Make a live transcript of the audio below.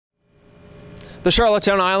The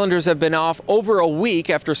Charlottetown Islanders have been off over a week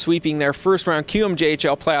after sweeping their first-round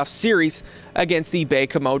QMJHL playoff series against the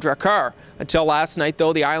Baie-Comeau Drakkar. Until last night,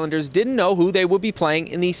 though, the Islanders didn't know who they would be playing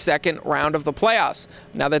in the second round of the playoffs.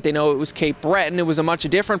 Now that they know it was Cape Breton, it was a much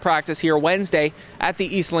different practice here Wednesday at the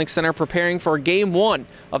Eastlink Center, preparing for Game 1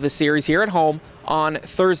 of the series here at home on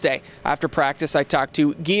Thursday. After practice, I talked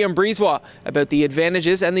to Guillaume Brisebois about the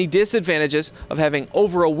advantages and the disadvantages of having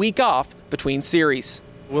over a week off between series.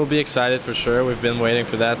 We'll be excited for sure. We've been waiting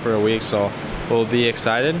for that for a week, so we'll be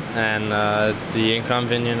excited. And the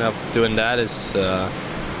inconvenience of doing that is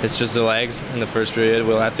it's just the legs in the first period.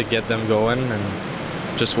 We'll have to get them going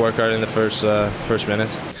and just work hard in the first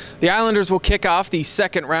minutes. The Islanders will kick off the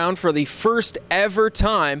second round for the first ever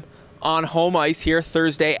time on home ice here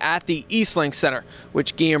Thursday at the Eastlink Center,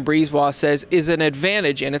 which Guillaume Brisebois says is an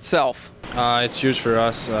advantage in itself. It's huge for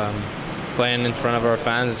us. Playing in front of our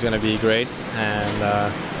fans is going to be great,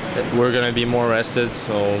 and we're going to be more rested,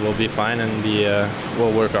 so we'll be fine and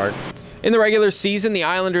we'll work hard. In the regular season, the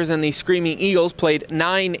Islanders and the Screaming Eagles played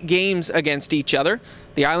 9 games against each other.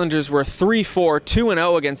 The Islanders were 3-4,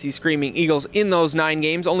 2-0 against the Screaming Eagles in those 9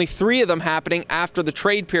 games, only 3 of them happening after the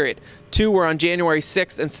trade period. 2 were on January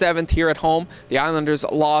 6th and 7th here at home. The Islanders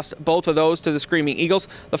lost both of those to the Screaming Eagles.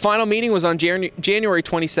 The final meeting was on January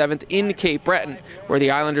 27th in Cape Breton, where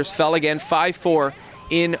the Islanders fell again 5-4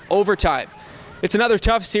 in overtime. It's another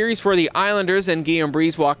tough series for the Islanders, and Guillaume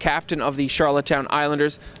Brisebois, captain of the Charlottetown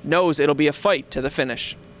Islanders, knows it'll be a fight to the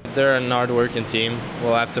finish. They're an hard-working team.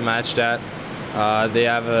 We'll have to match that. They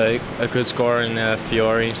have a good scorer in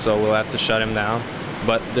Fiore, so we'll have to shut him down.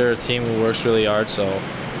 But they're a team who works really hard, so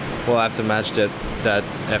we'll have to match that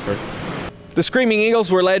effort. The Screaming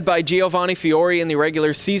Eagles were led by Giovanni Fiore in the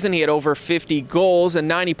regular season. He had over 50 goals and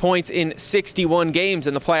 90 points in 61 games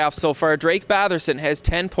in the playoffs so far. Drake Batherson has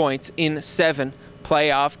 10 points in 7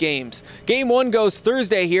 playoff games. Game 1 goes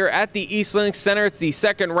Thursday here at the Eastlink Center. It's the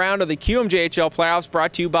second round of the QMJHL playoffs,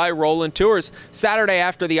 brought to you by Roland Tours. Saturday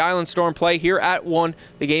after the Island Storm play here at 1,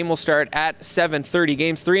 the game will start at 7:30.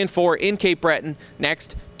 Games 3 and 4 in Cape Breton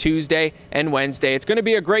next Tuesday and Wednesday. It's going to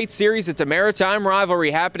be a great series. It's a maritime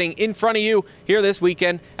rivalry happening in front of you here this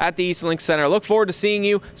weekend at the Eastlink Center. Look forward to seeing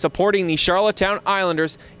you supporting the Charlottetown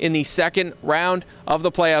Islanders in the second round of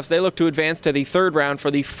the playoffs. They look to advance to the third round for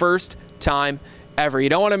the first time ever. You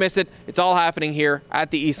don't want to miss it. It's all happening here at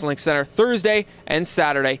the Eastlink Center Thursday and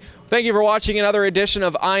Saturday. Thank you for watching another edition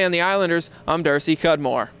of Eye on the Islanders. I'm Darcy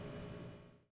Cudmore.